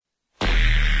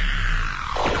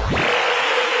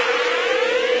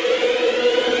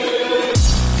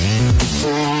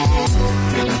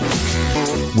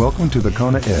Welcome to the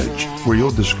Kona Edge, where you'll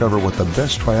discover what the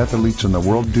best triathletes in the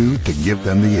world do to give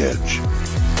them the edge.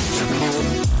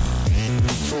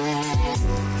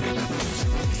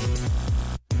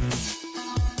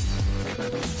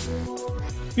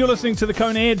 You're listening to the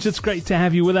Kona Edge. It's great to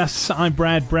have you with us. I'm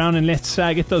Brad Brown, and let's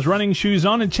get those running shoes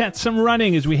on and chat some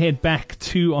running as we head back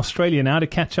to Australia now to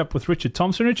catch up with Richard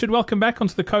Thompson. Richard, welcome back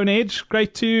onto the Kona Edge.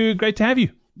 Great to have you.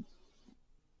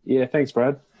 Yeah, thanks,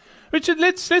 Brad. Richard,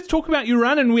 let's talk about your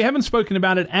run, and we haven't spoken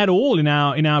about it at all in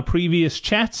our previous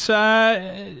chats.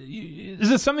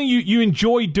 Is it something you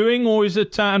enjoy doing, or is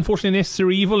it unfortunately a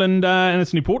necessary evil? And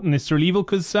it's an important necessary evil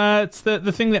because it's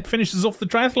the thing that finishes off the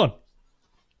triathlon.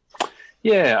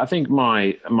 Yeah, I think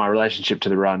my relationship to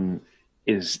the run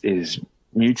is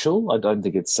mutual. I don't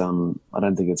think it's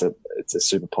a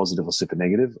super positive or super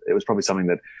negative. It was probably something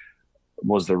that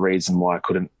was the reason why I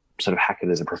couldn't sort of hack it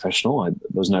as a professional. There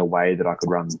was no way that I could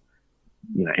run,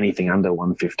 anything under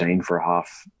 1:15 for a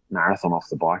half marathon off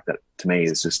the bike. That to me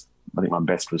is just, I think my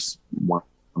best was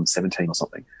 1:17 or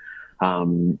something.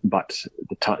 But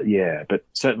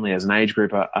certainly as an age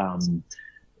grouper,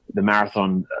 the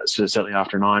marathon, certainly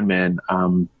after an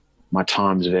Ironman, my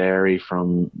times vary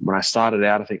from when I started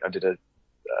out. I think I did a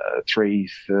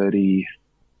 3:30,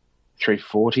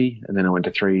 3:40, and then I went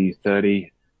to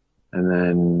 3:30, and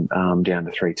then down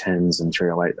to 3:10s and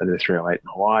 3:08. I did a 3:08 in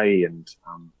Hawaii, and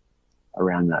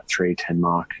around that 3:10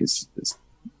 mark is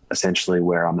essentially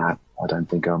where I'm at. I don't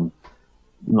think I'm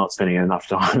not spending enough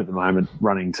time at the moment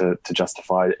running to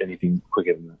justify anything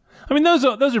quicker than that. I mean, those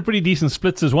are pretty decent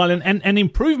splits as well, and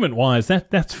improvement wise,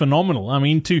 that's phenomenal. I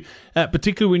mean,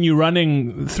 particularly when you're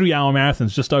running 3-hour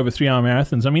marathons, just over 3-hour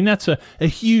marathons. I mean, that's a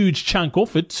huge chunk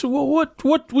off it. So,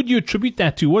 what would you attribute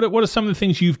that to? What are some of the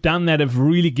things you've done that have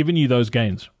really given you those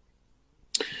gains?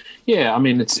 Yeah, I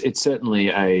mean, it's certainly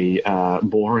a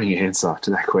boring answer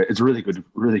to that question. It's a really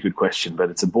good question,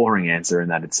 but it's a boring answer in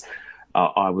that it's.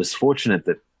 I was fortunate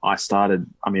that I started.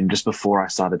 I mean, just before I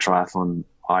started triathlon,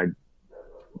 I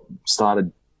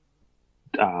started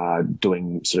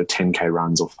doing sort of 10K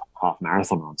runs or half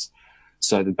marathon runs.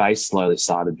 So the base slowly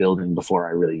started building before I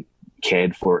really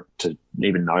cared for it to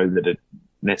even know that it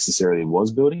necessarily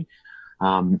was building.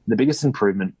 The biggest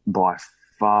improvement by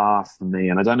far for me,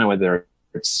 and I don't know whether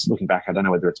it's looking back, I don't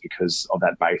know whether it's because of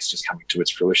that base just coming to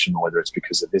its fruition or whether it's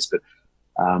because of this, but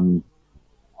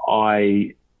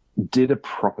I did a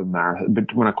proper marathon.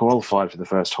 But when I qualified for the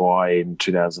first Hawaii in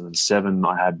 2007,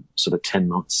 I had sort of 10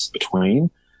 months between.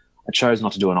 I chose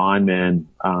not to do an Ironman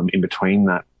in between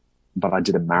that, but I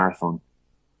did a marathon.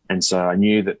 And so I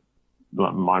knew that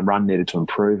my run needed to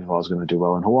improve if I was going to do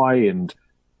well in Hawaii. And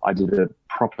I did a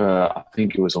proper, I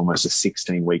think it was almost a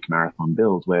 16-week marathon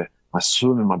build where my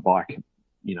swim and my bike,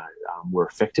 were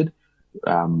affected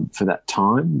for that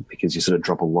time because you sort of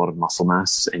drop a lot of muscle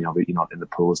mass and you're not in the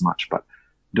pool as much. But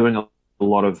doing a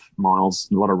lot of miles,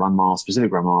 a lot of run miles,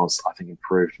 specific run miles, I think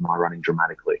improved my running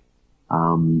dramatically.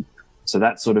 So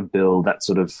that sort of build, that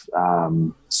sort of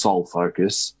sole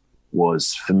focus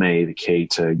was for me the key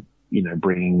to,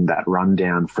 bringing that run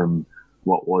down from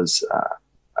what was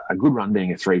a good run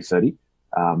being a 3:30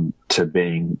 to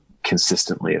being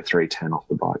consistently a 3:10 off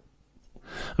the bike.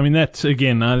 I mean, that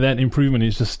improvement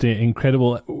is just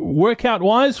incredible. Workout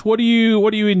wise, what do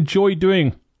you enjoy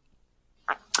doing?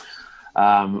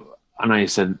 I know you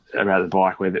said about the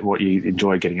bike, what you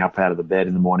enjoy getting up out of the bed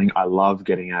in the morning. I love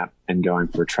getting out and going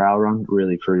for a trail run,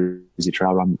 really cruisy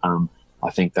trail run. I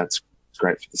think that's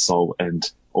great for the soul and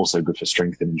also good for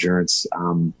strength and endurance.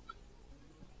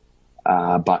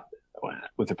 But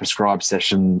with a prescribed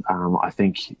session, I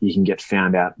think you can get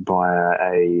found out by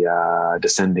a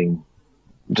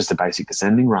just a basic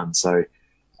descending run. So,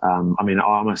 I'm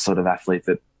a sort of athlete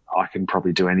that I can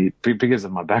probably do because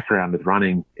of my background with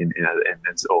running and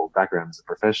background as a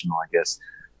professional, I guess.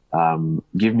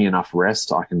 Give me enough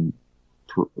rest, I can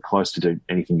close to do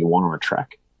anything you want on a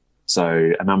track.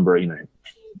 So a number,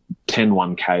 10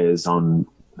 1Ks on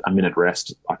a minute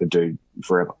rest, I could do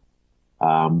forever.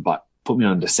 But put me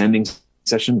on a descending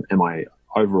session and my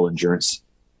overall endurance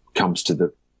comes to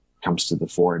the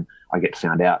fore and I get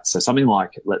found out. So something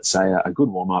like, let's say a good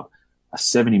warm up, a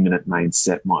 70-minute main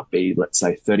set might be, let's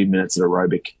say, 30 minutes at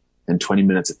aerobic, then 20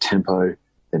 minutes at tempo,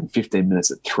 then 15 minutes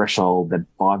at threshold, then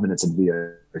 5 minutes at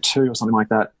VO2 or something like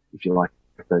that, if you like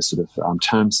those sort of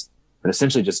terms. But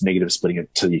essentially just negative splitting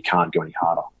it till you can't go any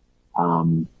harder.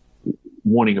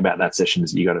 Warning about that session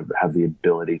is you got to have the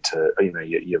ability to,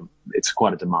 it's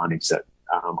quite a demanding set,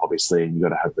 obviously, and you got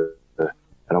to have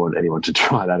I don't want anyone to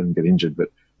try that and get injured, but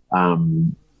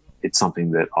it's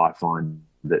something that I find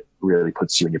that really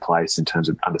puts you in your place in terms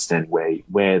of understanding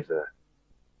where the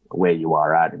where you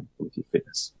are at with your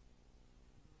fitness.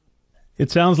 It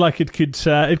sounds like it could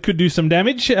do some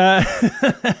damage,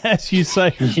 as you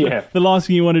say. Yeah. The last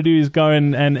thing you want to do is go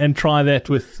and try that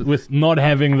with not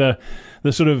having the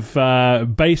sort of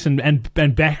base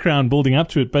and background building up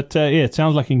to it. But it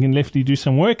sounds like you can definitely do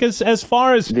some work. As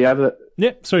far as the other,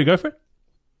 sorry, go for it.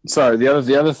 So the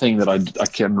other thing that I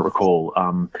can recall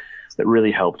that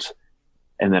really helped,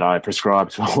 and that I prescribe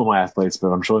to all my athletes, but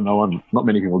I'm sure not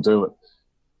many people do it,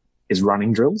 is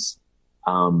running drills.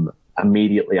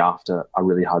 Immediately after a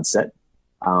really hard set,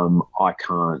 I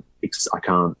can't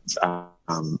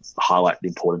highlight the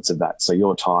importance of that. So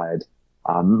you're tired,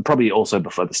 probably also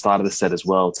before the start of the set as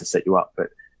well to set you up, but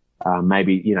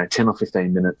maybe 10 or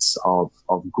 15 minutes of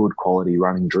good quality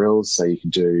running drills. So you can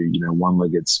do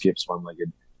one-legged skips,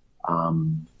 one-legged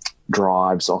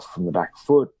drives off from the back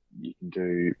foot. You can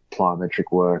do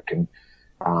plyometric work and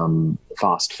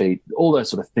fast feet, all those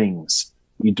sort of things.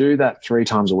 You do that 3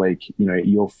 times a week,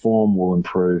 your form will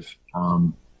improve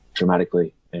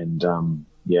dramatically. And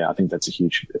I think it's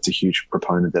a huge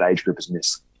proponent that age groupers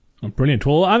miss. Brilliant.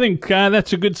 Well, I think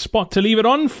that's a good spot to leave it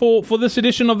on for this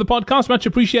edition of the podcast. Much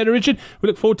appreciated, Richard. We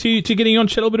look forward to getting you on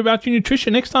to chat a little bit about your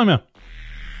nutrition next time out.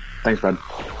 Thanks, Brad.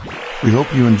 We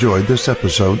hope you enjoyed this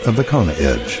episode of the Kona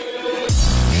Edge.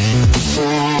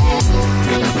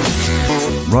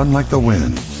 Run like the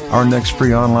wind. Our next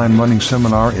free online running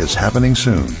seminar is happening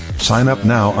soon. Sign up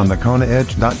now on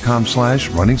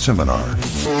thekonaedge.com/running seminar.